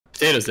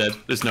Potato's dead.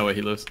 There's no way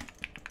he lives.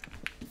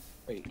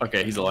 Wait.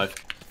 Okay, he's alive.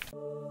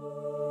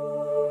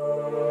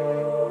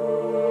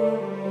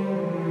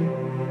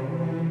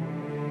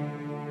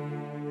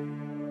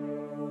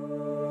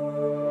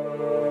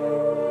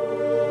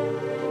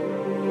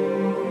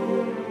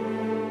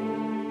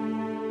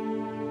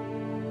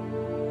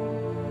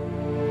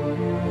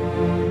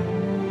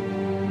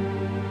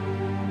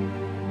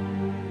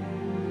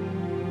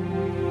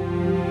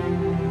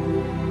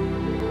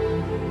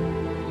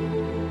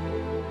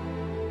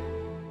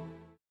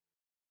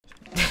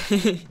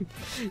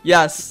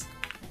 Yes,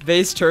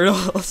 base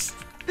turtles.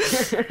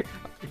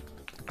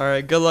 All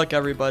right, good luck,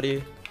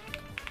 everybody.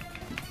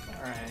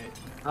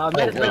 Alright.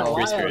 Man, it's been a free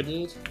while, spirit.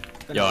 dude.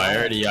 Yo, I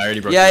already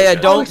broke. Yeah,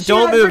 the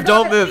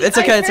don't move. It's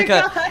okay, it's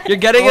okay. You're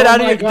getting it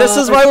out of your. This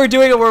is why we're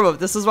doing a warm up.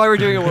 This is why we're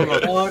doing a warm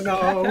up. Oh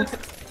no.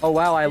 Oh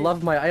wow, I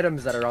love my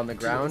items that are on the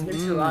ground.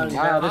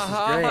 Wow, this is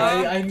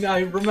great. I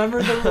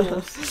remember the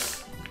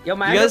rules. Yo,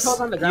 my You items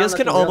on the guys ground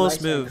can look real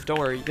almost nice. move. Don't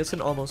worry, you guys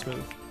can almost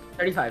move.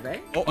 35,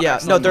 right? Oh, Yeah,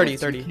 no,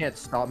 30. You can't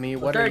stop me.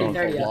 What 30, are you,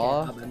 30, the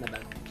law? okay. My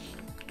bad.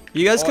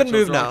 You guys can Oh,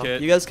 move so now. okay.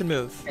 You guys can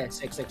move. Okay,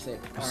 sick.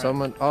 Alright.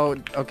 Someone. Oh,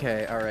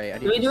 okay. All right.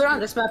 Do we do it on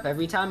this map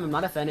every time? I'm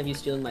not a fan of you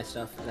stealing my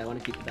stuff, and I want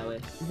to keep it that way.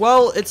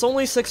 Well, it's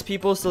only 6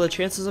 people, so the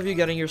chances of you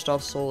getting your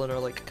stuff stolen are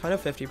like kind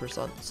of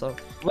 50%. So.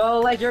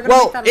 Well, like you're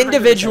gonna make that 100%,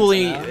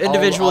 individually, you know?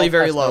 individually I'll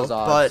very press low, those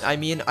but odds.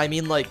 I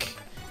mean like,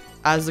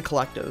 as a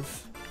collective.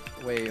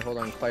 Wait, hold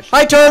on. Question.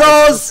 Hi,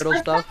 turtles! Turtle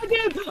stuff.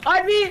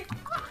 I mean,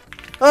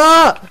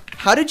 Ah!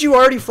 How did you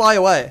already fly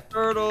away?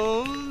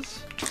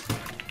 Turtles.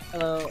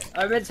 hello.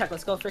 I'm in tech.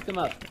 Let's go freak him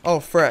up. Oh,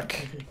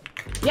 frick.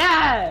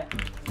 Yeah.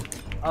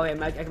 Oh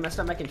wait, I messed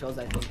up my controls.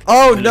 I think.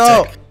 Oh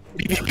no!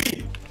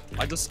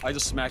 I just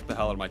smacked the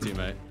hell out of my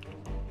teammate.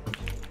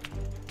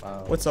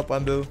 Wow. What's up,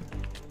 Wembu?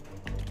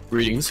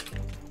 Greetings.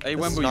 Hey,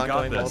 This is Wembu, you not got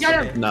going well. this.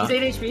 Get him. Nah.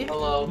 He's 8 HP.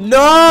 Hello.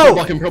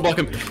 No! Pro block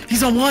him.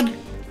 He's on 1.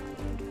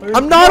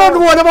 I'm not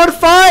on 1, I'm on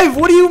 5!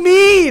 What do you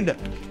mean?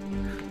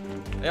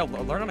 Hey,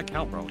 learn how to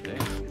count, bro. Damn.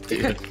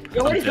 Dude,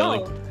 Yo, where'd I'm he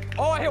go?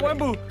 Oh, I hit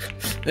Wembu.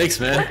 Thanks,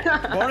 man.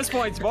 Bonus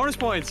points. Bonus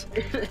points.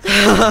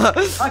 Oh,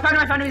 I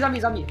found him.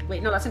 He's on me.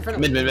 Wait, no, that's in front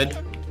of me. Mid.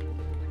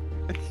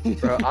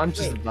 Bro, I'm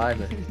just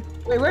vibing.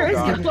 Wait, where is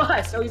he? God.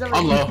 Lost. Oh, he's over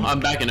I'm here. low. I'm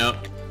backing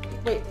up.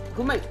 Wait,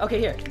 who am I? Okay,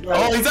 here.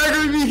 Oh, he's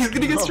aggroing me. He's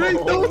gonna get straight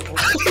though.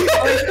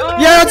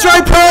 Yeah, that's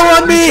right,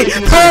 pearl on me!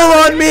 Pearl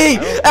on me!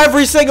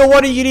 Every single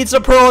one of you needs a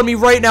pearl on me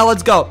right now,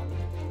 let's go!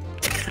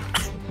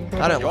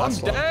 I didn't Yo, I'm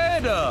last long.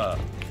 dead.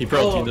 He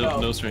pro team no.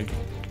 no strength.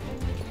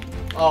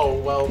 Oh,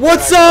 well.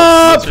 What's No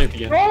up? strength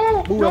again.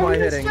 Oh, Who am I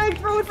hitting?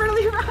 Bro, in front of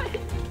me, right?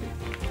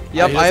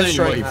 Yep, He I have doesn't even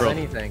strength. He Have broke.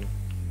 anything.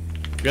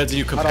 You guys do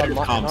Not competitive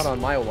on, not comms. on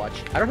my watch.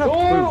 I don't have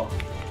Oh,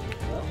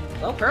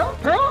 food. oh, Pearl?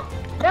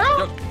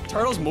 Yo,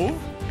 turtles move.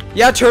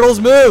 Yeah, turtles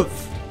move!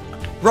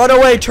 Run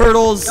away,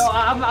 turtles! Yo,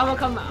 I'm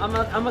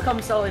gonna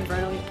come sell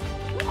infernally.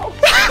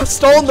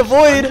 Stolen the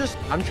void!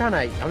 I'm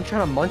trying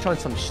to munch on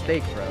some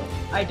steak, bro.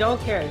 I don't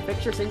care.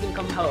 Picture Sing can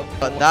come help.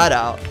 Cut that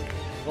out.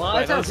 Well,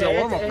 Wait, it's that's okay. a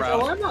warm-up It's a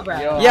round. warm-up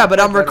round. Yo. Yeah, but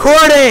I'm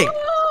recording!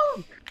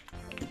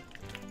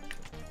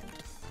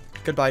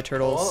 Goodbye,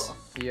 turtles.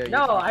 Yeah,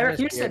 No, you I kinda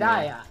refuse to scared me.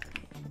 die.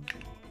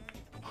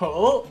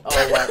 Oh,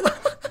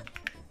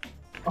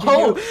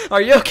 wow.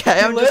 Are you okay?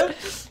 I'm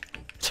just...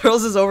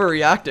 Turtles is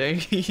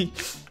overreacting.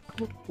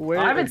 Where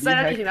I haven't the said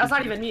heck anything. That's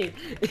not even me.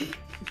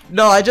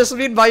 No, I just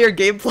mean by your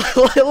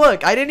gameplay.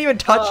 Look, I didn't even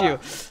touch you.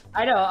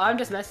 I know. I'm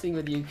just messing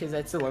with you because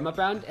it's a warm-up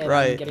round and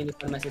Right. I'm getting this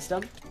out of my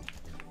system.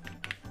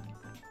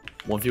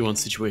 1v1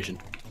 situation.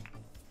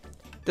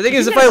 The thing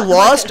is, if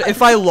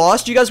I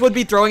lost, you guys would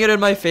be throwing it in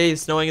my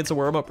face, knowing it's a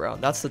warm-up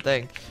round. That's the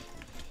thing.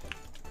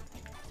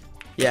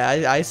 Yeah,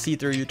 I see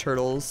through you,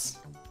 turtles.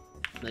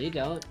 No, you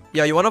don't.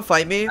 Yeah, you want to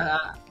fight me?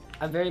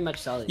 I'm very much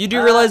solid. You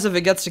do realize if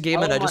it gets to game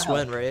I end, I want just my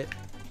win, right?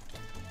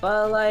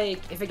 But like,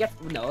 if it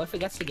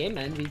gets to game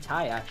end, we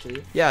tie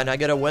actually. Yeah, and I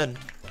get a win.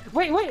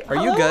 Wait. Are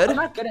you hello? good? I'm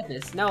not good at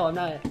this. No, I'm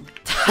not.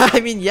 I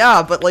mean,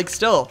 yeah, but like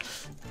still.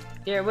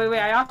 Here, wait.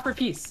 I offer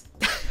peace.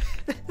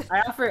 I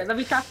offer. Let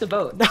me craft the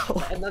boat.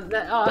 No. And then,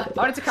 I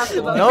wanted to craft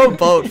the boat. No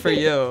boat for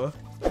you.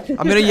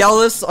 I'm gonna yell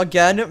this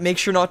again. Make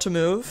sure not to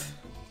move.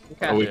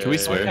 Okay. Oh wait, can we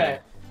swear?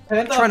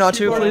 Okay. Try not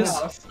to,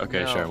 please.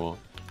 Okay, No. sure. Well,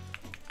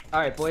 All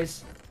right,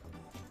 boys.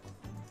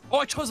 Oh,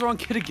 I chose the wrong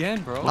kid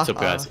again, bro. what's up,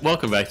 guys?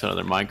 Welcome back to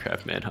another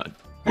Minecraft Manhunt.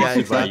 Yeah, By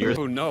exactly. yours.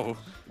 Oh no.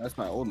 That's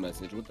my old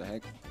message. What the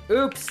heck?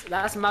 Oops,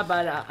 that's my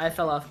bad. I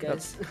fell off,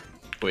 guys.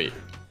 Wait.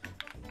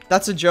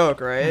 That's a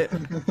joke, right?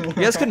 You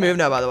guys can move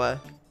now, by the way.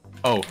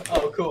 Oh,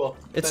 Oh, cool.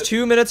 It's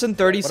 2 minutes and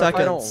 30 What seconds.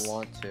 if I don't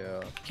want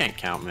to? can't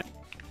count, man.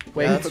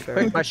 Wait, Yeah, that's fair.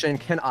 quick question.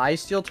 Can I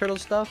steal turtle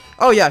stuff?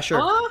 Oh yeah, sure.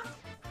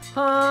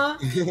 Huh?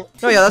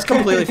 No, yeah, that's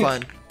completely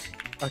fine.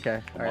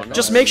 Okay, alright.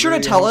 Just make sure to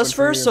tell us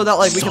first so that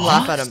like we can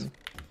laugh at him.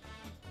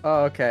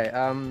 Oh, okay.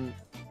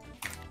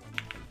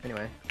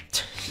 Anyway.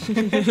 I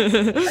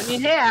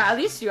mean, hey, at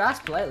least you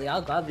asked politely.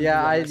 I'll gladly.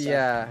 Yeah, do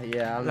that myself.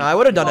 yeah. No, I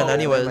would have done it Oh,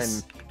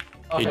 anyways.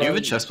 Hey, do you have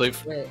a chest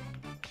plate? Wait.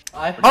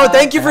 Oh,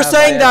 thank you for I have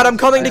saying that. items. I'm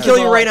coming to I kill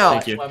have you right now.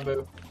 Thank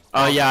you.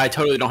 Oh yeah, I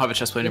totally don't have a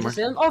chest plate Is anymore. this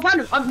him? Oh,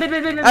 found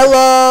him. Mid.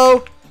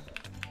 Hello.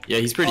 Yeah,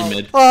 he's pretty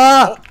mid.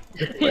 Ah.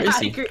 Where Yeah, is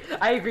he?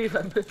 I agree.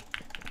 Frick.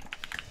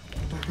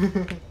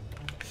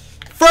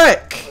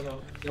 Oh,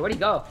 no. Yeah, where'd he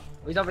go?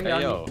 He's over here Hey,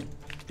 on yo. me.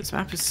 This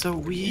map is so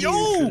weird. Yo!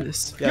 For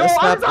this. Yeah, Yo, this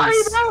I'm map sorry,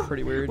 is bro.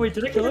 pretty weird. Wait,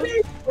 did I kill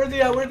him? Where's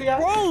he at? Where's he at?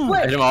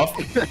 Wait. Hit him off.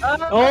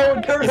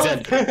 Oh, turtle.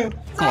 He's dead.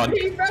 Come on.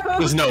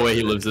 There's no way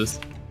he lives this.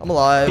 I'm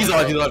alive. He's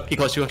alive. He's alive. He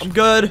clutched you. I'm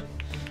good.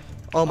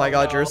 Oh my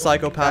god, you're a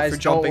psychopath Guys, for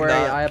jumping don't worry,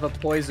 that. I have a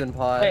poison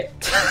pod. Wait.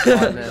 Oh,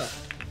 I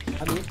missed.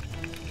 I mean,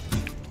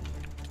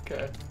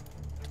 Okay.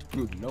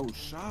 Dude, no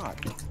shot.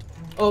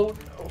 Oh.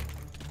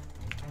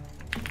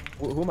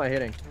 Who am I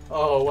hitting?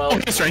 Oh well.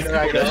 Strength.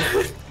 There I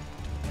go.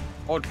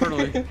 Oh,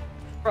 internally.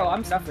 bro,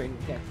 I'm suffering.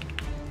 Okay.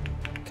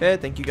 Okay,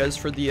 thank you guys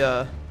for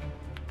the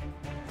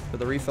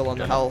refill on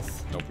the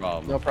health. No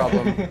problem. No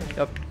problem.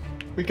 Yep.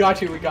 We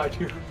got you. We got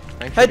you.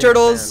 Hey Thanks for being a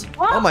turtles! fan.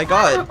 Oh my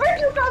god.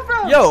 Where'd you come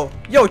from? Yo,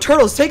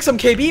 turtles, take some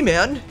KB,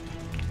 man.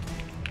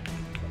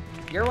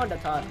 You're one to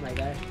talk, my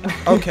guy.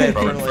 Okay,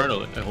 Bro,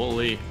 finally. Infernal.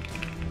 Holy.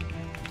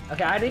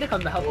 Okay, I need to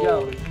come to help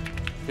yo.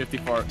 50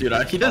 far. Dude,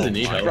 he doesn't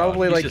need help.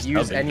 Probably He's like just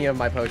use helping. any of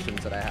my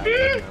potions that I have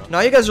right now. Now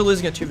you guys are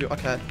losing a 2v.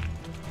 Okay.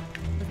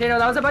 Okay, no,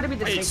 that was about to be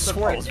the Hey, sixth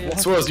before, Swirls. too.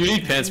 Swirls, you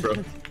need pants, bro.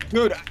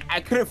 Dude,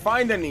 I couldn't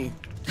find any.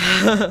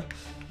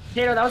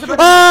 Okay, no, that was about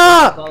to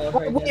Ah! be all over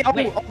Wait, again. oh,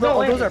 Wait, oh, no, oh,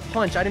 wait. those are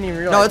punch. I didn't even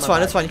realize. No, it's my fine,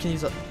 bad. it's fine. You can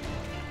use it.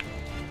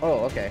 Oh,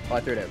 okay. Oh, I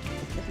threw it.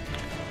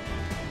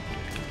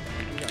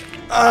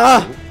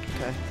 Ah!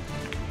 Okay.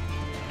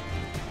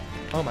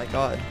 Oh my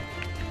god.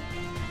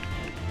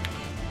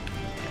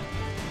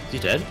 Is he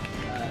dead?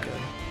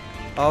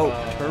 Oh,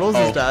 turtles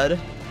is dead.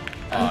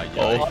 Yeah.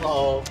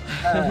 Uh-oh.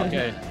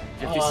 Okay.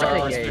 50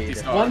 stars, 50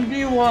 stars.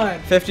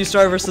 1v1. 50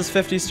 star versus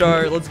 50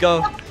 star. Let's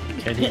go.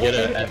 Can he get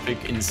an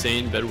epic,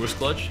 insane bedwars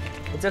clutch?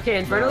 It's okay,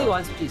 Infernally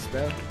wants peace,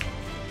 bro.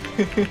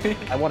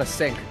 I want to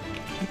sink.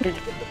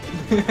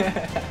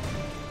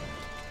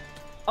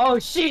 Oh,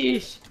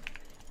 sheesh!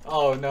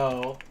 Oh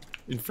no.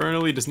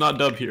 Infernally does not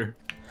dub here.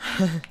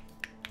 I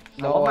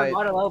No, want my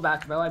model low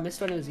back, bro. I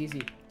missed when it was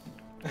easy.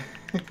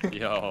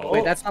 Yo.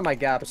 Wait, that's not my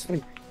gaps.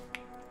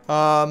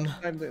 Ah,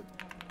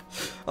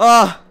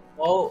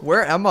 Oh.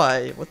 where am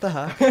I? What the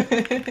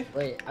heck?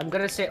 Wait, I'm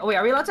gonna say. Oh, wait,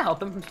 are we allowed to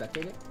help him from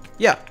spectating?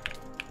 Yeah,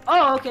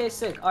 Oh, okay,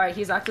 sick. Alright,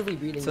 he's actively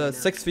breathing. it's a right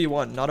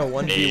 6v1, not a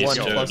 1v1 Hey, plus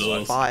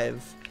turtles. 5.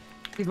 now.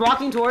 He's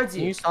walking towards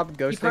Can you. you stop He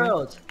ghosting?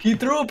 pearled. He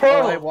threw a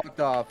pearl. Oh, I walked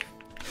off.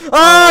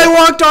 Ah, I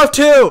walked off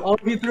too! Oh,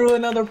 he threw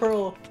another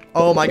pearl.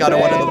 Oh my god, I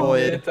went in the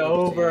void. It's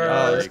over.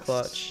 Oh, it's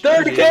clutch.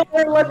 Third kill.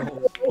 Let's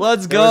go.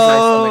 Let's It was nice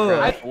on the go!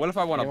 ground. What if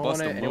I want to Anyone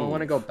bust wanna, a anyone move?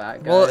 want to go back?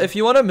 Guys? Well, if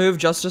you want to move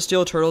just to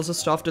steal turtles'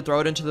 stuff to throw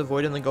it into the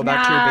void and then go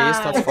back to your base,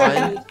 that's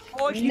fine.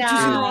 Oh, you Nah.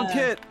 choose the wrong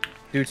kit.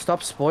 Dude,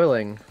 stop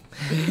spoiling.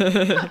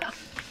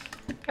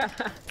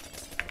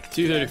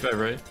 235,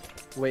 right?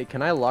 Wait,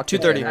 can I lock the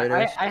 230.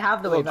 generators? I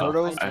have the wave. I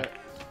don't find it.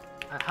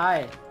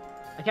 Hi.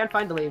 I can't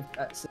find the wave.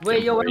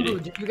 Wait, yo, what Brady.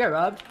 did you get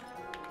robbed?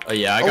 Oh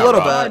yeah, I A got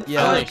little robbed. bit,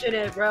 yeah.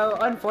 Unfortunate, bro.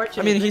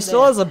 Unfortunate. I mean, he Good still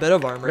man. has a bit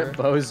of Rip armor.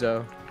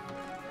 Bozo.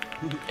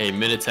 Hey,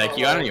 Minitech,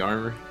 you got any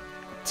armor?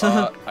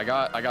 I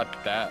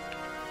got that.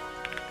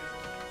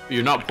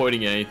 You're not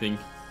pointing at anything.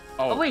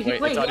 Oh, Oh, wait, wait,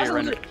 he it's out of your hasn't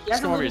render. looted- he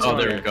hasn't Storm looted is Oh,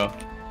 over there here. we go.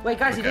 Wait,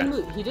 guys, Okay.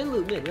 he didn't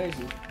loot mid. Where is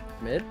he?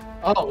 Mid?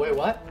 Oh, wait,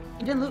 what?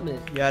 He didn't loot mid.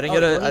 Yeah, I didn't Oh,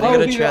 get a, I oh, didn't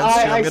get a he- chance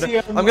to. I see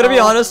him. I'm gonna be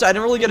honest, I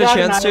didn't really get a He's on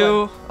chance an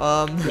to.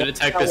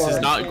 Minitech, this is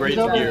not great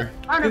He's to hear.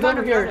 Found him, He's found over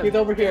him, here. found He's him.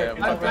 over here. Yeah,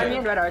 He's I'm over find me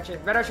here. in Red Archer.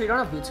 Red Archer, you don't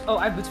have boots. Oh,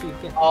 I have boots for you.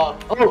 Okay. Oh,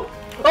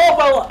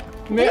 well.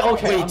 Okay. Wait,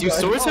 I'm do good.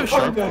 swords have I'm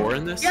sharp good. core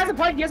in this? He has a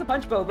punch. He has a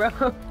punch bow, bro.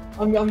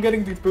 I'm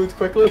getting these boots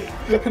quickly,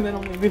 and then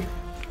I'm leaving.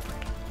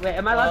 Wait,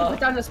 am I allowed to put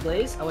down this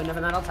blaze? Oh wait, never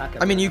mind. I'll attack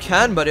him. I mean, you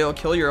can, but it'll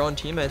kill your own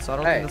teammates, so I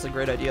don't Hey. think that's a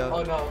great idea.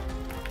 Oh no.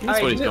 That's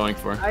Alright, what he's you- going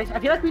for. I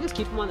feel like we just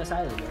keep him on this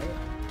island, right?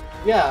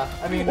 Yeah,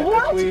 I mean,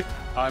 What? if we.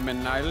 I'm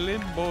an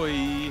island boy.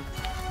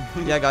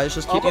 Yeah, guys,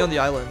 just keep me on the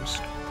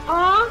islands.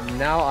 Aww!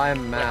 Now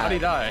I'm Wait, how'd he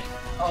mad. die?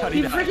 How'd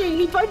He he die?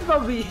 freaking punch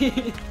bombed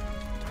me.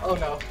 Oh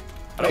no.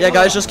 Yeah,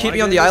 guys, just I keep wanna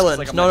me on get the this, island.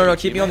 like, I'm No, not no, no,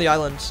 gonna keep me on the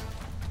islands.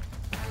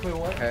 Wait,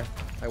 what? Okay,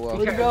 I will. Okay.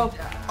 Where'd you go?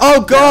 Oh Yeah,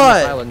 on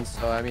god! island,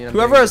 so I mean, I'm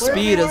Whoever doing has good.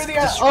 speed is Where are they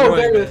at? destroying Oh,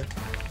 there it me. is.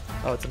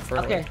 Oh, it's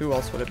Inferno. Okay. Who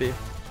else would it be?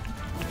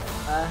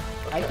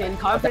 I can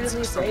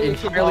confidently say you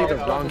should Entirely the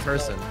go. wrong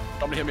person.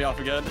 Somebody hit me off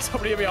again.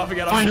 Somebody hit me off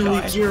again. Finally,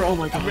 I'm gear. Oh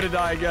my I'm gonna god.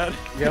 die again.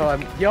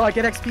 Yo, I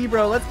get XP,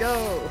 bro. Let's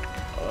go.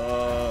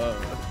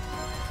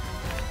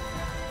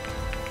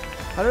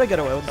 How did I get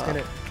away with Just that?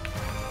 gonna.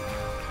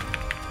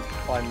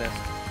 Oh, I missed.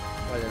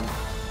 Oh, I didn't.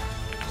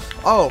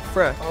 Oh,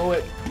 frick. Oh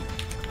wait.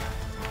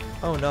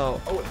 Oh no.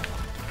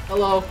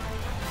 Hello.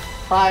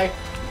 Hi.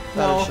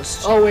 That No. is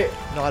just Oh wait.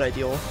 not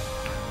ideal.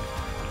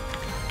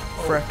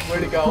 Oh, Frick.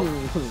 Where'd he go?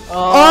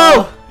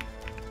 Oh!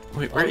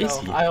 Wait, where oh, is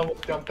no. he? I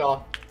almost jumped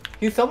off.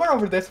 He's somewhere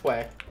over this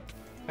way.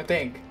 I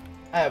think.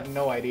 I have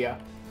no idea.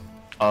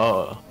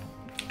 Oh.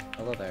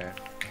 Hello there.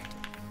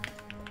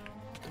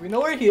 Do we know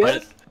where he What?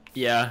 is?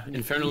 Yeah,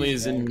 Infernally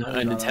is in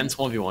an intense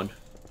 1v1.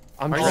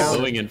 I'm Why are you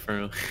drowning. going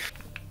Infernal?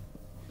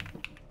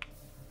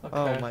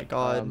 Oh Okay. my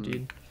god, Um,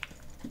 dude.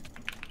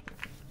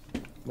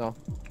 No.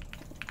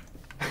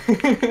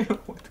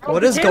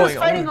 What is going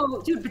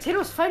on? Dude,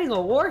 Potato's fighting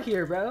a war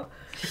here, bro.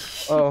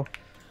 Oh.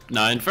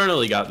 Nah,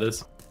 Infernally got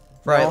this.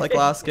 Right, like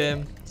last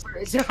game.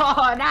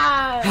 Oh,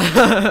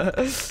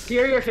 nah.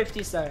 Superior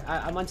 50 star.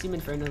 I'm on Team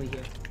Infernally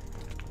here.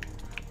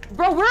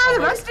 Bro, where are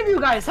the rest of you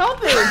guys?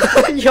 Help me!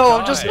 Yo,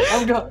 I'm just.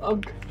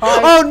 I'm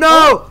Oh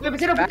no! Wait,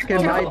 Potato, Back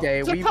in my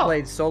day, we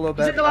played solo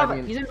He's in bet. the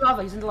lava. He's in the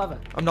lava. He's in the lava.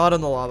 I'm not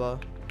in the lava.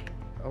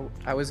 Oh,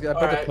 I was about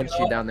to punch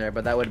you down there,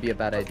 but that would be a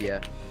bad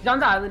idea. He's on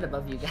the island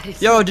above you guys.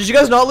 Yo, did you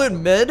guys not loot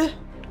mid?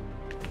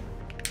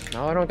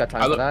 No, I don't got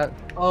time for that.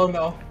 Oh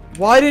no.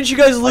 Why didn't you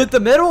guys loot the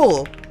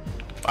middle?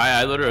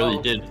 I literally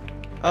did.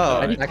 Oh,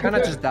 I kind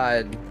of just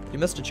died. you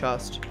missed a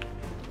chest.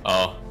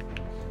 Oh.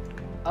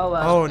 Oh,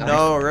 Oh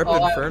no, rip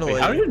Infernally.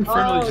 Wait, how did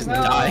Infernally just no.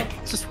 die?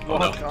 Just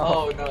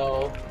Oh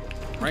no.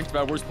 ranked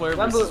Bad Wars player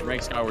Wembu- versus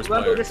ranked Skywars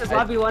player. Wembu, this is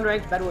lobby 1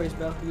 ranked Bad Warriors,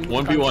 bro.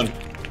 1v1.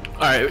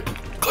 Alright.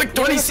 Click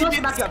 20 seconds.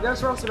 Back you up.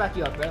 There's Rolls to back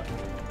you up, bro.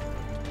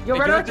 Yo, Hey,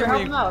 Red give it Archer, to help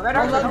me. him out. Red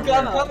Archer, help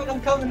him out.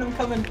 I'm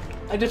coming.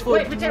 I just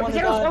Wait, want Potato's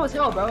low as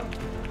hell, bro.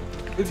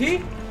 Is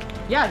he?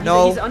 Yeah,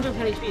 he's under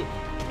 10 HP.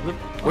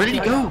 Where did he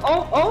go?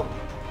 Oh.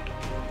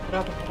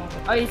 What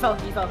happened? Oh, he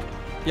fell.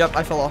 Yep,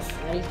 I fell off.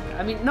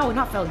 I mean, no,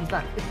 not fell. He's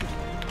back.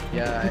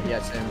 Yeah,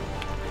 same.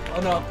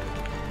 Oh no.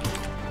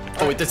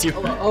 Oh wait, that's you.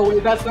 Oh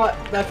wait, that's not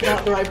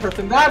the right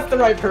person. That's the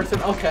right person.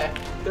 Okay.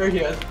 There he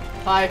is.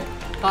 Hi.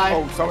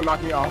 Oh, someone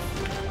knocked me off.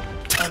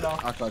 Oh no.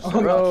 I thought Oh,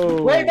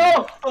 no. Wait,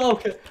 no! Oh,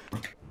 okay.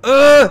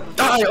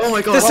 Die! Oh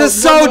my god. This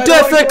is No, so I don't wanna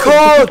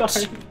go. difficult!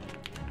 Sorry.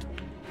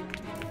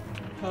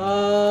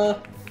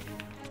 Oh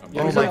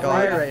He's my on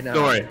fire god. right now.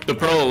 Don't worry, the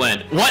pro will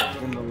land. What?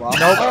 in the lava.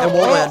 Nope, it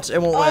won't land.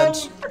 It won't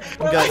land.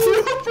 I'm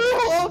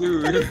good.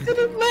 Dude.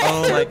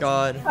 Oh my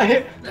god.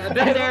 I've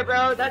been there,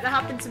 bro. That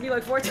happened to me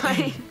like 4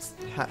 times.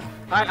 Alright,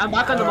 I'm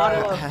back on the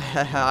model.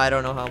 I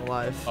don't know how I'm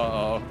alive.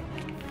 Uh-oh.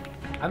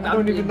 I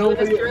don't even know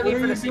what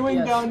you're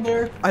doing down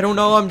there. I don't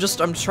know, I'm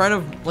trying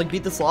to like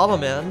beat this lava,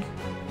 man.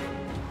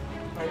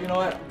 Alright, you know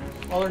what?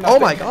 All or Oh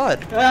nothing. my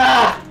god.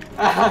 Ah!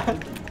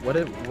 What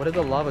did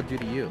the lava do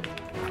to you?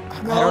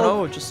 I don't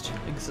know, it just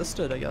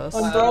existed, I guess.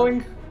 I'm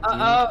throwing.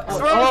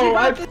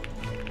 Swirls,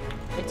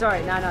 it's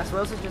alright, nah,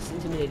 Swirls is just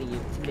intimidating you.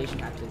 Intimidation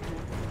tactic.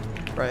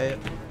 Right.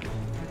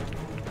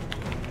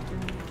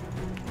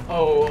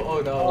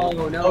 Oh no.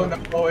 Oh, no. Oh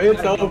no. Oh,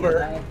 it's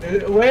over.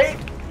 Wait.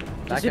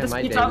 Back Just do in the my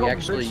speed day, toggle we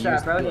actually bridge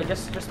trap, bro. used Yeah,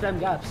 just spam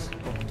gaps.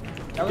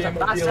 That was, Game of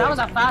that dealing. was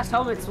a fast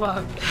helmet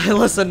swap.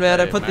 Listen, man,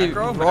 I Hey, put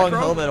macro, the wrong macro?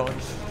 helmet on.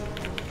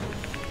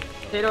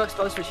 Potato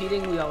exposed for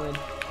cheating, we all win.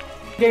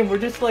 Game, we're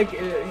just like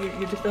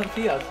you just don't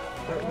see us.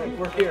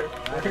 We're here.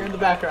 We're here in the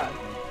background.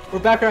 We're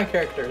background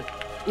characters.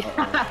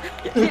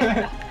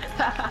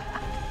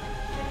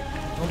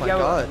 Oh my Yo,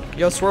 god.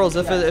 Yo, Swirls,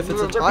 if it's a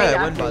we're tie, paid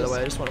I win, by the actors.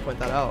 way. I just want to point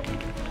that out.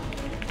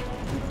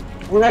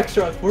 We're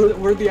extras.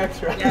 We're the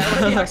extras.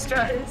 Yeah, we're the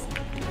extras.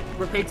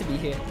 We're paid to be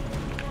here.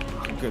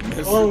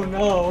 Goodness. Oh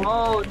no.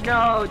 Oh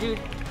no, dude.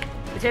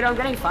 Potato, I'm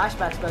getting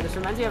flashbacks, bro. This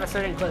reminds me of a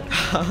certain clip.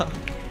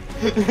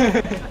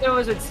 It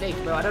was with steak,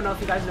 bro. I don't know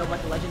if you guys know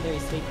about the legendary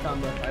steak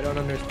combo. I don't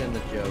understand the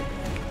joke.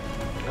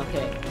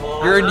 Okay.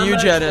 You're a I'm new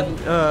gonna gen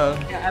explain.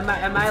 and, Yeah,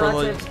 am I for allowed to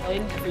like-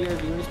 explain for your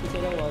viewers,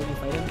 Potato, while you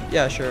fight him?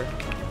 yeah, sure.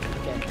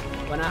 Okay.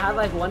 When I had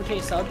like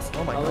 1k subs,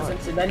 Oh my God.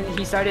 so then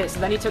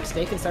he took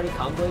steak and started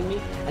comboing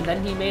me, and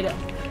then he made a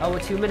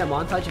 2-minute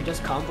montage of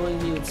just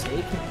comboing me with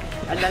steak,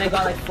 and then I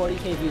got like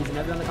 40k views, and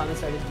everyone in the comments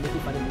started making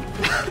fun of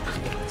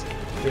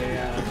me.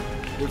 Yeah.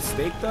 With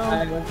steak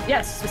though?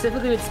 Yes,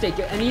 specifically with steak,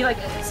 and he like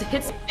hits.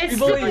 It's We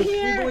still believe, we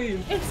here.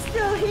 believe. It's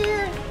still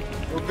here.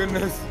 Oh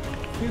goodness.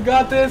 You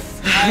got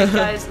this. Alright,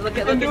 guys, look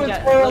at do it,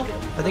 at. Squirrel. Look at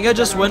I think I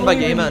just win by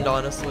game end,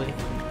 honestly. Okay,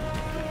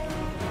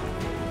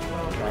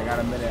 I got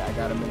a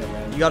minute,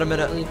 man. You got a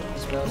minute.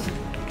 this, bro.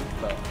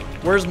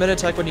 Where's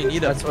Minitech when you need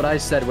him? That's what I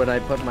said when I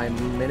put my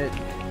minute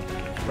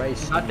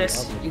price. You got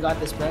this. You got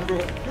this, bro.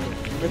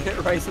 Minute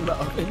rice in the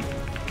oven.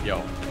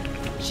 Yo.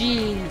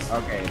 Jeez.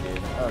 Okay,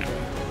 dude.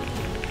 Okay.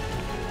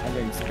 I'm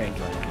getting spanked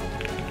right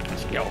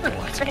now. Yo,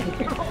 what?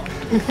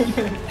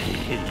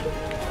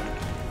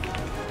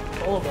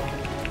 Hold on.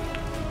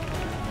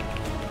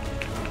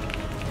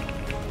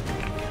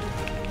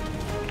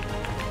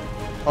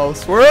 Oh, Oh,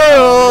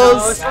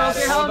 Swirls! Swirls,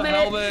 your helmet.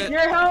 helmet.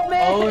 Your helmet.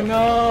 Oh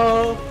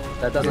no.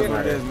 That doesn't It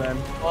matter. is, man.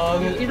 Oh,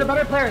 He's a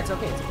better player. It's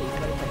okay. It's okay. He's a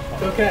better player.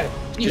 it's okay.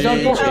 He's on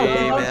GG, full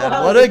health.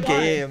 man. What a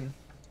game.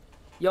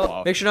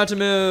 Yo, Make sure not to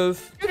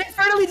move. dude,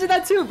 Infernally did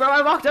that too, bro.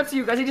 I walked up to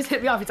you guys. He just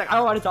hit me off. He's like, I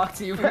don't want to talk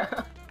to you, bro.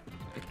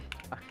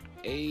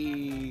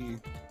 Hey.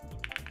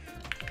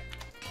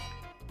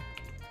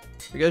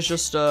 You guys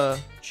just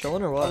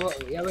chilling or what? Oh,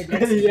 yeah, we're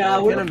dancing. Yeah, I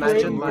we're can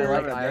imagine my waiting.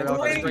 like We're IRL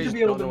waiting friends to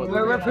be able don't to know move.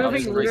 We're what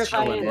proving the Lunar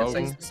chilling Client is. is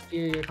like the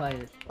superior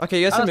client.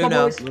 Okay, you guys can move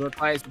now. Little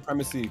client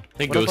supremacy.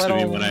 They What if I ghosted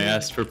me don't- when I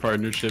asked for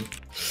partnership.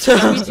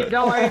 Me too,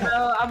 don't worry,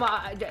 bro.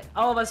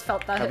 All of us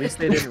felt that. At least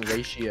they didn't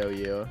ratio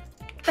you.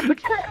 Yo,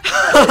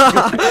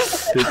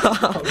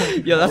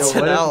 that's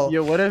an L.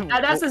 Yo, what if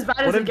That's as bad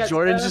as what it if gets,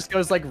 Jordan bro. just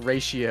goes like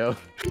ratio?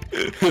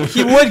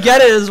 He would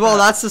get it as well,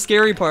 that's the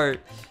scary part.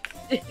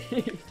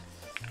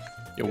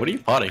 Yo, what are you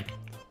potting?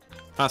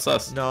 Not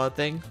sus.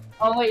 Nothing.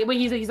 Oh wait,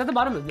 he's at the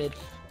bottom of mid.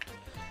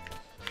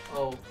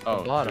 Oh.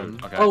 Oh, bottom.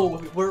 dude, okay. Oh,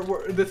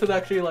 this is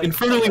actually like.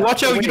 Infernally,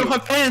 watch out! You don't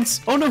have pants.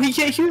 Oh no, he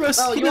can't hear us.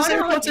 Oh, He you wanna doesn't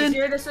know have how pants in.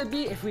 easier this would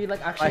be if we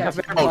like actually I had have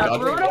some- Oh, God.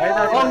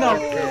 Oh no!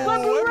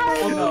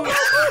 Oh no!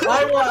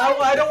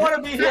 I don't want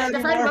to be here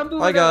Defend anymore. Bumbu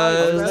Hi, with our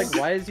lives, guys. bro. Like,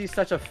 why is he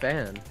such a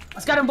fan?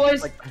 Let's get him,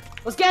 boys.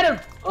 Let's get him.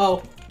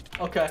 Oh.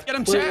 Okay. Get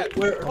him, chat.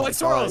 Oh,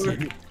 it's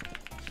Soros.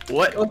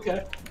 What?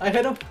 Okay. I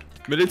hit him.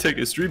 Meditate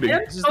is streaming. Yeah.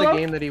 This is the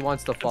game that he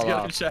wants to fall Get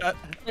him, off. chat.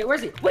 Wait,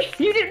 where's he? Wait,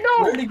 you didn't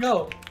know. Where'd he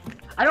go?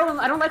 I don't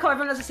like how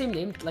everyone has the same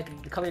name,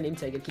 like the color name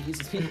tag. It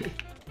confuses me.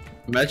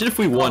 Imagine if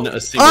we won a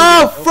single.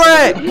 Oh,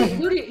 frick!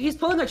 Dude, he's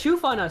pulling a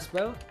choof on us,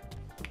 bro.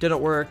 Didn't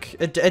work.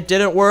 It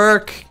didn't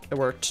work. It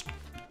worked.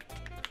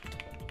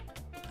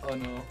 Oh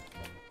no.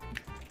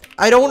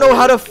 I don't know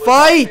how to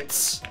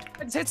fight.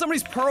 I just hit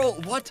somebody's pearl.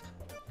 What?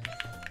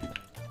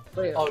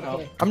 Wait, Oh, no.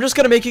 okay. I'm just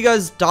gonna make you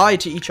guys die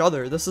to each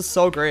other. This is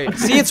so great.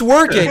 See, it's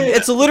working.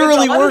 It's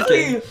literally It's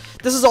honestly- working.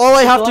 This is all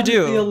I have to It's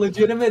honestly a do.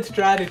 legitimate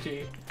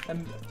strategy.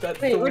 And that's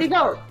Wait, the where'd he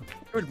worst go?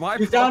 part. Dude, my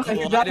He's pearl down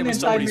collided with inside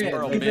somebody's mid.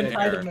 pearl He's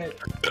inside of mid-air.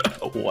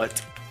 mid.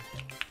 What?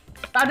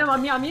 Found him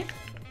on me.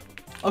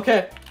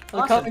 Okay. I'm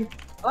Awesome. coming.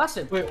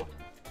 Awesome. Wait.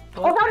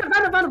 Oh,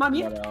 found him on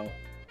me.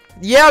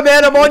 Yeah,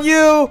 man, I'm on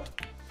you.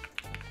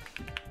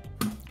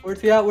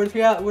 Where's he at? Where's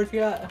he at? Where's he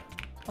at?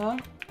 Huh?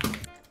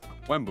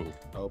 Wembu.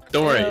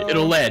 Don't worry,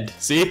 it'll land.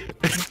 See?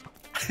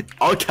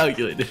 All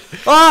calculated.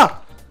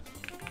 Ah!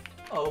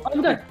 Oh.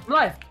 I'm good. I'm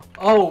alive.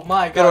 Oh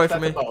my god. Get away that's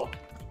from me. a bow.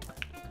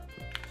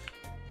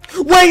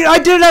 Wait, I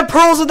didn't have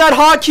pearls in that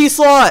hotkey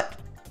slot.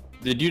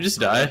 Did you just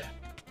die?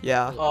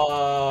 Yeah.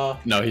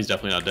 No, he's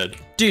definitely not dead.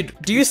 Dude,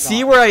 do you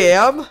see where I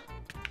am?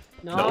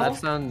 No. No. That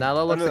looks like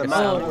a Another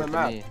sound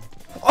map. to me.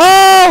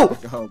 Oh!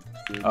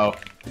 Oh.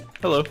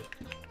 Hello.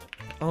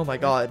 Oh my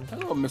god.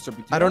 Hello, Mr.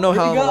 Potato. I don't know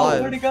how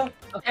I'm Where'd he alive.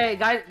 go? Okay,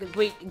 guys,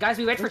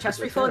 we wait for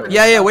chest refill. and then-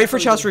 Yeah, wait for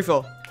chest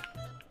refill.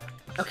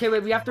 Okay,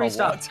 wait, we have to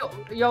restock.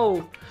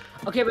 Yo.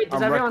 Okay, wait,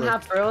 does I'm everyone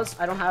reckless. have pearls?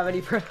 I don't have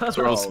any pearls.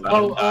 Pearls.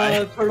 Oh,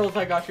 Die. Turtles,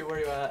 I got you. Where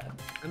you at?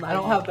 I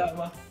don't have that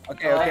much.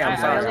 Okay, okay, I'm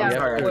sorry. I I'm have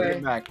sorry. four.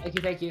 Get back.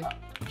 Thank you.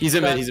 He's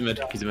in mid. He's in mid.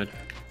 He's in mid.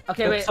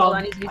 Okay, wait, hold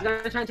on. He's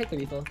gonna try and take the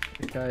refill.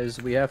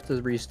 Guys, we have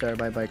to restart.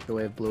 My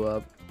microwave blew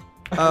up.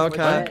 Oh,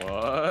 okay.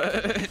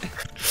 What?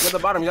 He's at the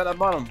bottom. He's at the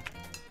bottom.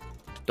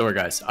 Don't worry,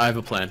 guys. I have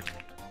a plan.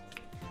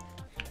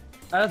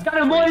 Let's get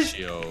him, boys.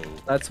 Ratio.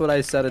 That's what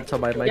I said until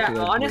my microwave Yeah,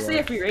 blew honestly,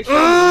 up. if we ratio,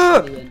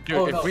 we win. Dude,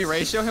 Oh, if no. we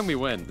ratio him, we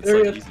win. It's There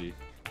he like is. easy.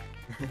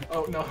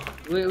 Oh no.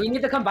 We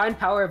need the combined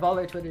power of all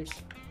our Twitters.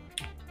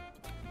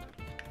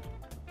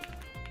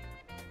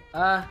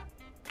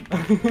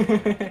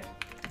 Dude,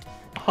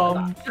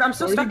 Dude, I'm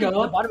still where'd he stuck at the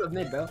go? bottom of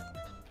mid, bro.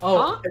 Oh,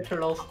 Huh? hey,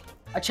 Turtles.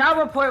 A chat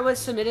report was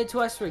submitted to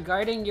us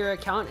regarding your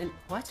account and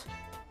what?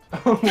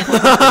 Turtles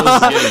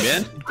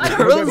again? I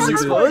Turtles don't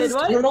exposed?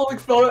 what? Turtle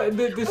exploded.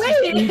 This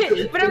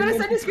Wait, but I'm gonna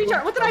send a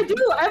screenshot. What did I do?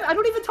 I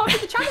don't even talk to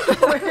the chat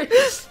report.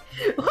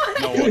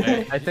 What? No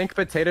way. I think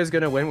Potato's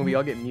gonna win when we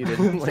all get muted.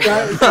 Like,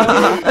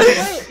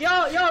 Wait,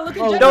 yo, look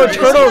at Oh, Jennifer. no, What did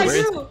I Turtles.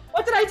 do?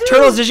 What did I do?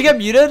 Turtles, did you get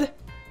muted?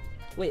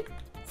 Wait.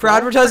 For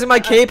advertising my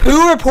cape?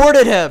 Who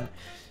reported him?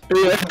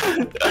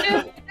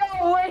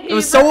 No way. It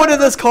was someone in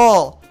this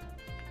call.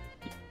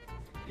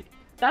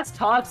 That's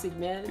toxic,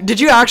 man. Did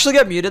you actually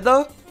get muted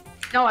though?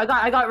 No, I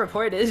got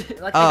reported.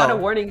 Like I got a Oh.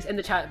 warnings in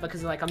the chat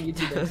because like I'm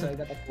YouTuber, so I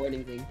got the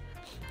warning thing.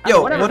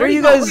 Yo, Whatever, what where are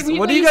you go? guys? Wait,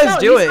 What are he's you guys selling,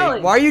 he's doing?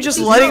 selling. Why are you just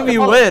He's letting me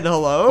selling. win?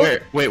 Hello? Where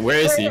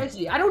is he? Where is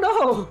he? I don't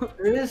know.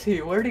 Where is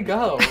he? Where'd he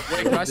go? Wait,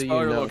 can I do you spell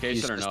your know location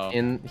he's or just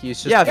no? He's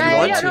just Yeah, if you Yeah,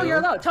 want yeah, to. no, you're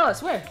allowed. Tell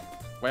us where.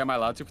 Wait, am I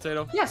allowed to,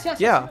 Potato? Yes. Yeah.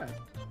 you are.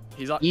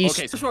 He's on. East.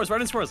 Okay, Spores,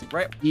 right in Spores.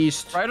 Right,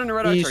 east. right on the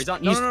red archer. East, He's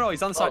on. east. No,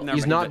 he's on the side. Oh, Never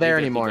he's mind, not he there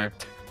dipped, anymore.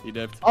 He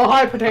dipped. Oh,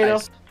 hi, Potato.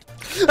 Nice.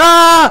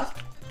 Ah!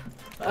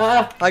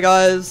 Hi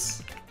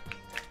guys.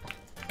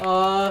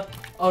 Oh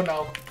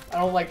no. I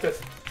don't like this.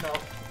 No.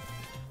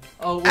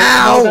 Oh, wait,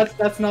 Ow! no,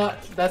 that's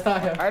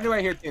not him. Why do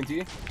I hear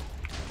TNT?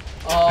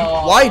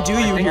 Oh. Why do I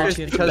you think hear it's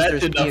TNT? because That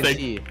there's did nothing.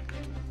 TNT.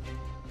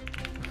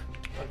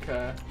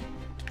 Okay.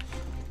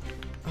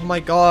 Oh my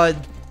god.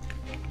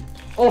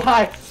 Oh,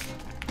 hi.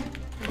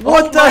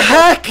 What the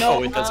heck? No.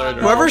 Oh wait, that's our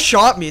Whoever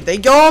shot me,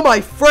 thank you. Oh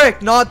my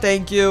frick, not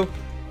thank you.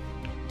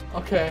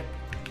 Okay.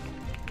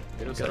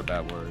 Potato's got a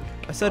bad word.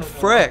 I said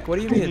frick. What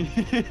do you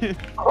mean?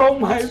 Oh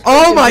my.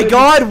 Oh my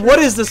god, what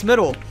is this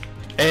middle?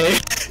 Hey.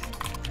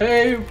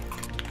 Hey.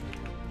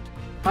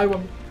 Hi,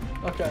 woman.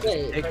 Okay.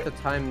 Wait. Take the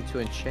time to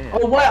enchant.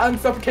 Oh, what? I'm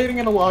suffocating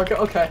in a log.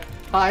 Okay.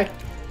 Hi.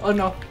 Oh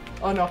no.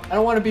 Oh no. I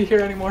don't want to be here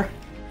anymore.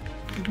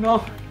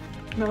 No.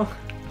 No.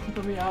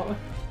 Put me out.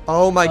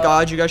 Oh my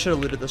god, you guys should have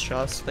looted this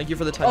chest. Thank you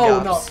for the 10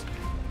 Oh gaps.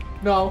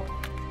 no.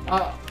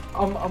 No.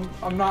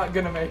 I'm not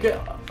gonna make it.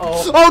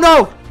 Oh. Oh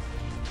no!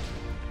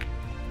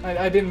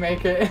 I didn't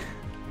make it.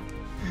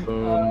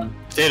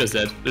 Potato's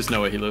dead. There's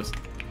no way he lives.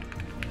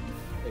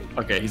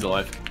 Okay, he's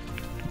alive.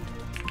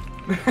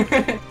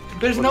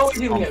 There's no way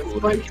he What is lives,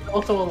 but he's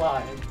also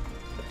alive.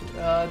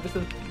 This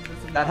is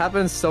That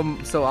happens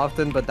so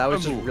often, but that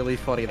was just really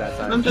funny that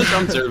time. I'm just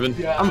observing.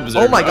 Yeah. I'm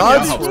observing. Oh my God.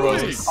 I'll help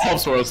swirls. I'll help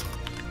swirls.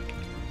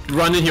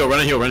 Run and heal, run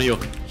and heal, run and heal.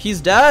 He's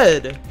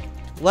dead.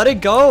 Let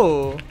it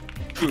go.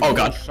 Oh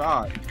God.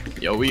 Shot.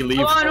 Yo, we leave.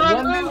 Come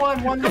on, 1v1,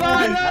 1v1.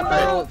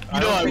 You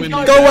know I win.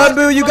 Go,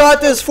 Wembu, you got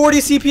this. 40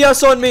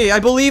 CPS on me. I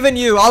believe in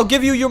you. I'll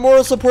give you your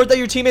moral support that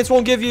your teammates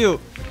won't give you.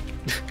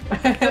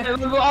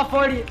 We'll all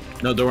 40.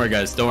 No, don't worry,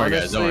 guys. Don't worry,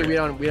 guys. Don't Honestly,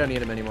 worry. we don't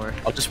need him anymore.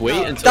 I'll just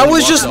wait until. That he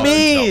was walks just off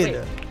mean.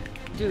 himself.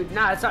 Dude,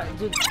 nah, it's not.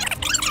 Dude.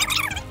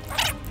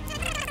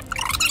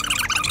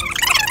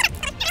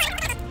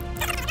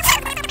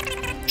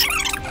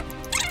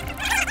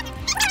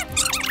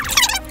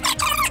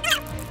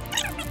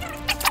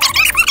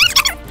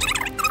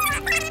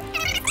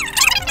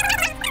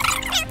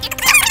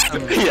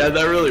 Yeah,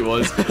 that really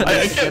was.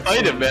 I can't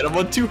fight him, man. I'm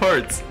on 2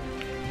 hearts.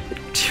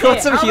 Do you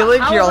want some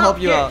healing? Here, I'll help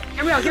you out.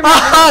 Hear me out, hear me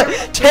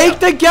out. Take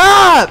the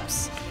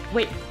gaps.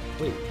 Wait.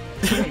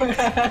 He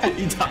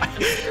died.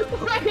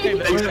 Wait.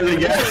 Thanks for the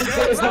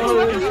gas.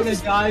 Gonna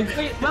die.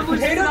 Wait, Rumble,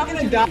 Potato's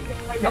gonna die.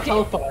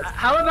 Okay,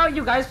 how about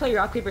you guys play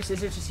rock, paper,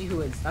 scissors to see who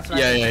wins? That's what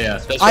Yeah.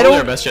 That's I probably don't.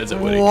 our best chance at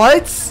winning.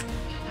 What?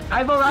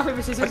 I vote rock,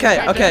 paper, scissors. Okay.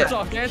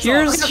 and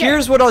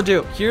Here's what I'll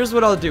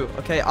do.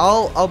 Okay,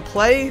 I'll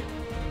play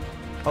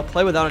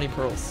without any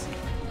pearls.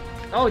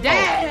 Oh,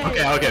 damn!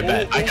 Okay,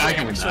 bet. I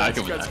can win that. I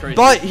can win that.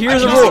 But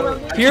here's a I rule.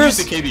 can Here's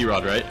use the KB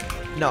rod, right?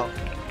 no.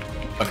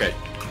 Okay.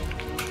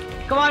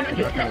 Come on.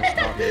 You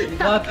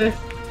got this.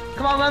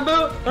 Come on,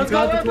 Lambu. Let's You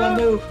go, got this,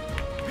 Lambu.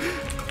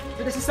 Wembu.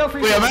 Dude, this is so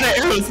free. Wait, I'm out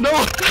of arrows. No.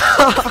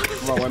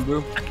 Come on,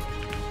 Wembu.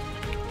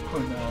 Oh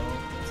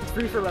no. It's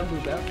free for Lambu,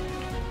 bro.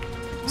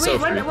 So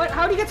Wait, free. what?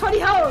 How do you get 20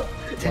 health?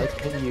 Why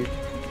can't you?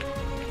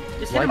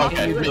 Just hit him off.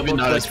 Okay, maybe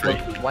not as free.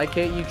 Why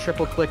can't you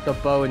triple click the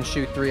bow and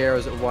shoot 3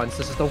 arrows at once?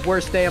 This is the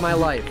worst day of my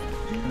life.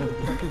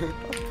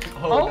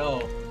 Oh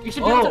no. You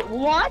should be able to.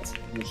 What?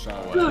 Good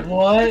shot. Dude,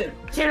 What?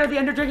 Tanner, the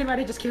Ender Dragon might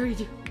have just carried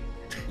you.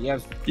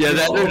 Yes. Yeah,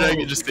 that Oh,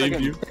 dragon just saved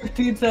you.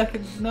 15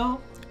 seconds. No.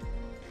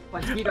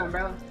 What speed on,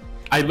 bro?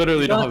 I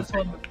literally Got don't this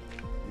have. one.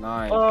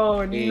 9.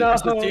 Oh, 8, no.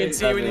 It's the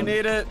TNT when you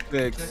need it.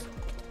 6.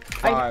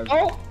 I, 5.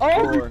 oh,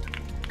 4.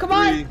 come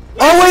on. 3.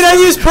 Oh wait, I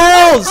used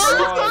pearls.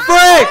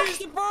 Frick!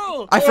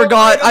 I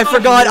forgot.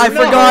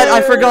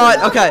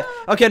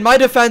 Okay. In my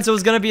defense, it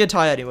was gonna be a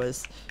tie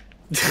anyways.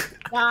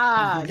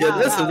 Nah, Yeah,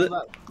 this is it.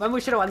 When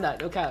we should have won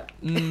that. Okay.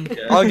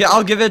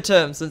 I'll give it to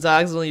him since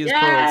I accidentally used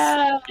pearls.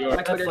 Yeah. You are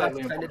My Twitter got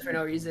definitely suspended for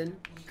no reason.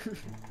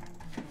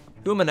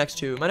 Who am I next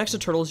to? Am I next to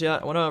turtles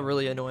yet? I wanna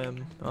really annoy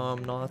him.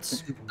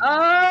 Not.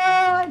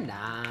 Nah.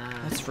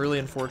 That's really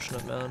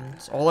unfortunate, man.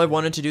 It's all I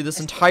wanted to do this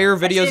entire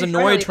video is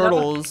annoy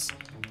turtles.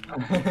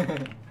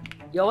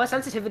 Yo, what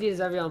sensitivity does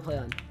everyone play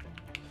on?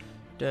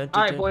 All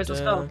Alright, boys,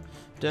 let's go.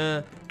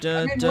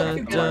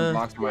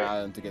 Box my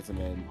island to get some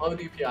in. Low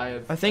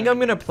DPI. I think I'm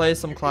gonna play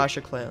some Clash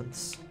of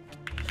Clans.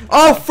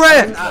 Oh,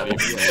 frick!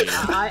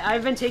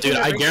 I've been taking. Dude,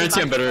 a I break guarantee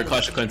from I'm better at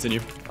Clash of Clans than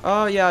you.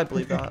 Oh, yeah, I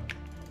believe that.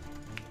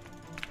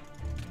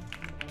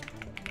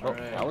 Oh,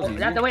 that was easy.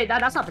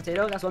 That's not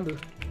potato. That's Wembu.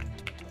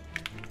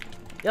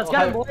 Let's Oh,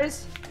 get him, hi.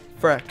 boys.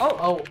 Frick.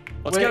 Oh.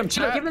 Let's get him,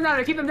 chat. Keep him down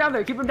there. Keep him down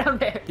there. Keep him down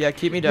there. Yeah,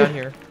 keep me down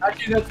here.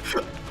 Actually, that's.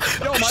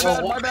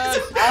 Yo, my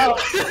bad. Ow.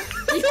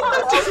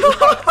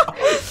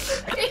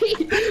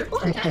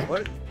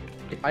 What?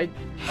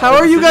 How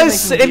are you guys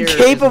This doesn't make me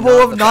incapable here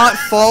is of the not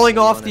best, falling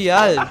to be off the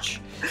honest.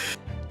 edge?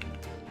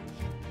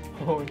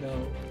 Oh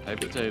no. Hey,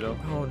 potato.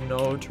 Oh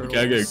no, turtles. Okay,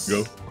 I gotta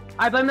go.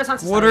 I blame this on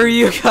society. What are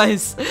you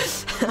guys?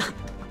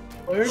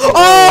 Where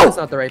Oh! That's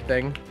not the right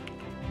thing.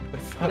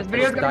 This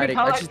video is gonna be I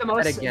probably just the died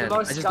most. again. The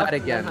most I just died scuffed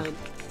again. Manhunt.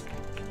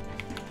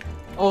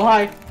 Oh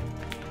hi.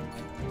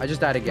 I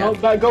just died No,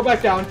 again. go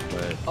back down.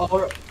 Wait.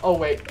 Oh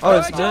wait. Oh,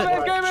 it's dead.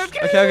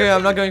 Okay,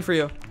 I'm not going for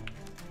you.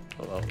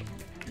 Hello.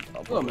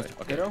 Hello, Mr.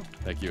 Potato.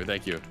 Thank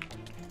you.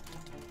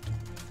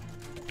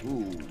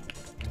 Ooh.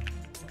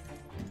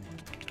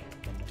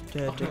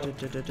 Oh,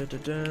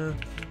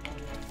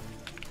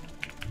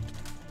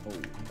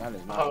 that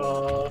is not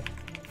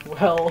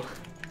Well.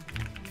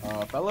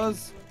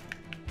 fellas.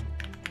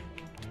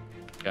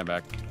 Okay, I'm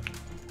back.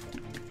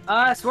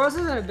 Swirls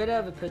is in a bit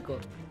of a pickle.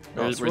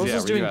 No, Where's Swirls he at?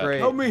 is Where doing you at? great.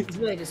 Help me. He's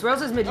mid.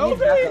 Swirls is mid. He Oh, needs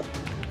baby. backup.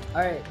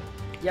 Alright.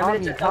 Yeah, Pop I'm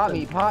me, gonna pop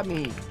me, pop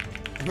me.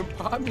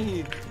 Pop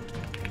me.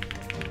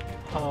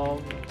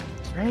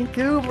 Rank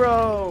 2,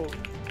 bro.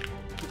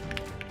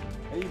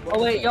 Hey,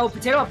 Oh wait, yo,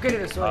 potato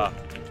upgraded his sword.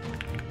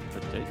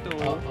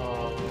 Potato.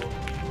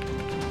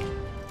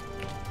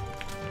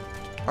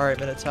 All right,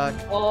 mid attack.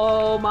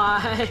 Oh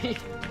my.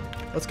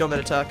 Let's go mid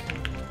attack.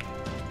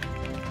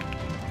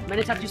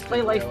 Minutes just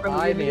play life from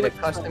I made a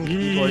custom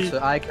keyboard so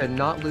I could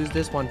not lose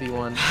this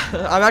 1v1.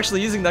 I'm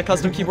actually using that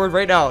custom keyboard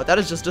right now. That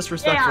is just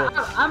disrespectful.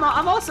 Yeah,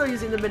 I'm also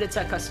using the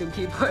Minitech custom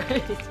keyboard.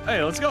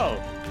 Hey, let's go.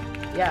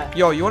 Yeah.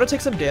 Yo, you want to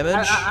take some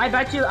damage? I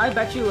bet you.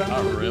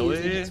 Oh,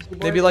 really?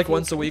 Maybe like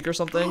once a week or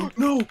something.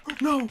 No.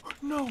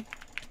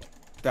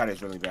 That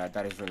is really bad.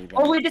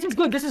 Oh wait, this is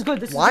good. This is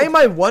good. Why am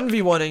I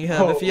 1v1ing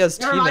him if he has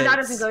Never mind, that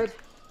teammates? isn't good.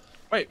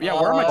 Wait, yeah,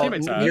 where are my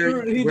teammates at?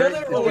 He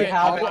doesn't really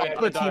have it.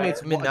 The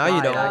teammates. I mean, now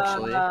you don't.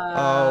 actually.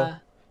 Oh.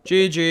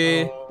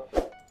 GG.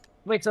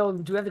 Wait, so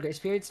do we have the grace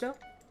period still?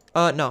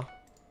 No.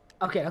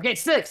 Okay,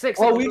 six.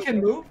 Oh, we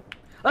can move?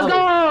 Let's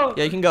go!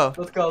 Yeah, you can go.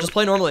 Let's go. Just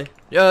play normally.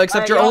 Yeah,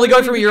 except you're yeah, only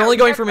going for me. You're only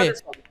going for me.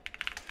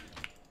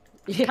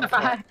 Yeah,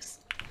 facts.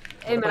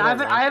 Hey man,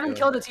 I haven't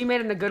killed a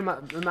teammate in a good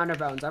amount of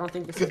rounds. I don't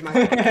think this is my.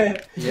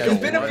 Yeah, It's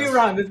been a few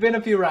rounds. It's been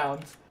a few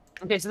rounds.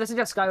 Okay, so this is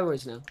just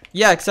Skywars now.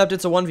 Yeah, except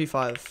it's a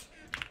 1v5.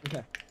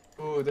 Okay.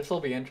 Ooh, this will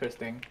be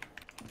interesting.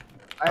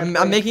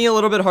 I'm making it a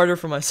little bit harder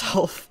for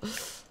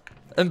myself.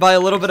 And by a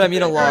little bit, I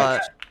mean a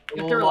lot.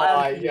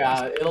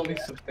 Yeah, it'll be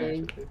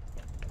substantial.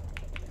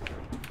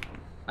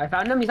 I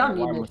found him. He's on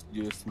Why me. must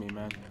you do this to me,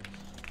 man?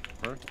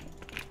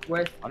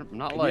 Where? I'm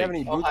not Do you have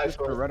any like, boots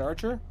for Red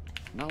Archer?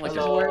 not like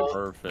Hello. it's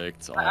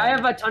perfect. I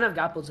have a ton of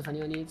gapples if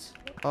anyone needs.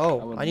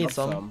 Oh, I need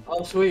some.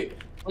 Oh, sweet.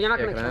 Well, you're not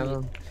Yeah, gonna can I kill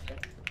have me.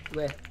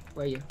 them?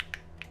 Where are you?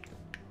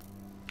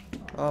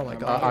 Oh my I'm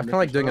god. kind of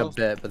like doing a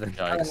bit, but then.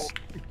 Yikes.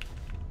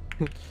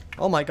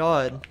 Oh my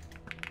god.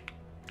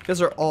 You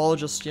guys are all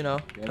just, you know,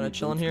 kind of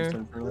chilling here.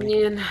 I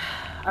mean,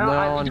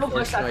 I don't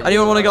push that.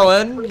 Anyone want to go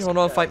in? You want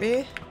to fight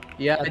me?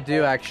 Yeah, I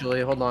do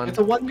actually. Hold on. It's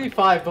a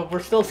 1v5, but we're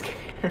still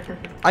scared.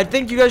 I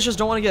think you guys just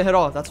don't want to get hit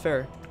off. That's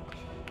fair.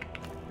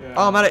 Yeah.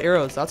 Oh, I'm out of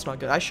arrows. That's not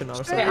good. I should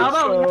notice Hey, that. how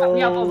about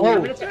we have both? Oh.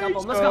 I'm gonna take a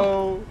couple. Let's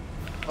go.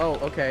 Oh,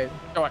 okay.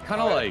 Yo, I kind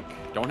of like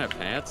don't have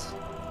pants.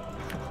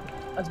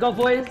 Let's go,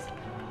 boys.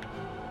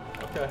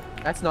 Okay.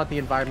 That's not the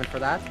environment for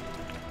that.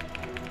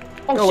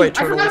 Oh, No, shoot. wait,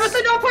 I forgot about turtles.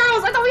 the no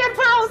pearls. I thought we had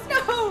pearls.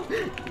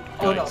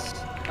 No. Oh no.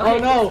 Yikes. Oh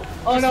no.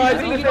 Oh no, I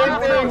did the You don't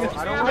have same pearls. thing.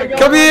 I don't Oh my like God.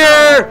 Come I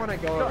here! don't want to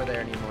go over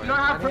there anymore. You don't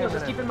have I think pearls. I'm Just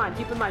gonna- keep in mind.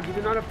 Keep in mind. You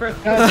do not have pearls.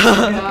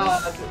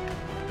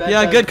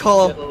 Yeah, good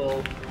call.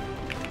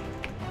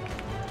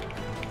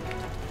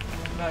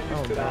 Not used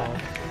Oh, to that.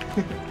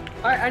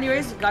 All right.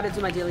 Anyways, got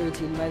into my daily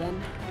routine by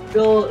then.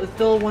 Still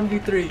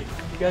 1v3. You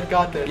guys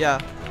got this. Yeah.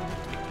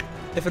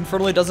 If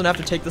Infernally doesn't have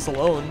to take this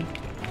alone.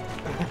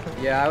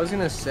 Yeah, I was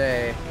gonna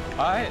say.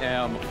 I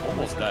am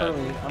almost dead.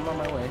 I'm on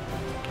my way.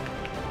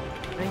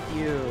 Thank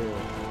you.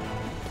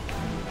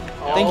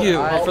 Thank you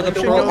I- for the we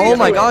should pearl. go the Oh other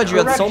my way. god, you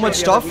had so Correction, much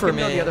yeah, stuff We for can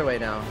go me. the other way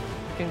now.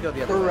 We can go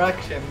the other way.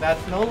 Correction.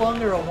 That's no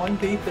longer a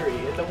 1v3.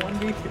 It's a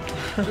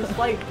 1v2. Just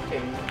like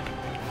change.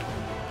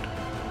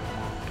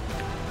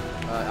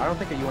 I don't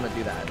think you want to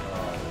do that.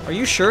 Are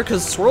you sure?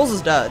 Because Swirls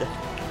is dead.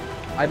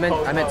 I meant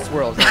Oh, no.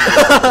 swirls.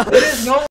 It is no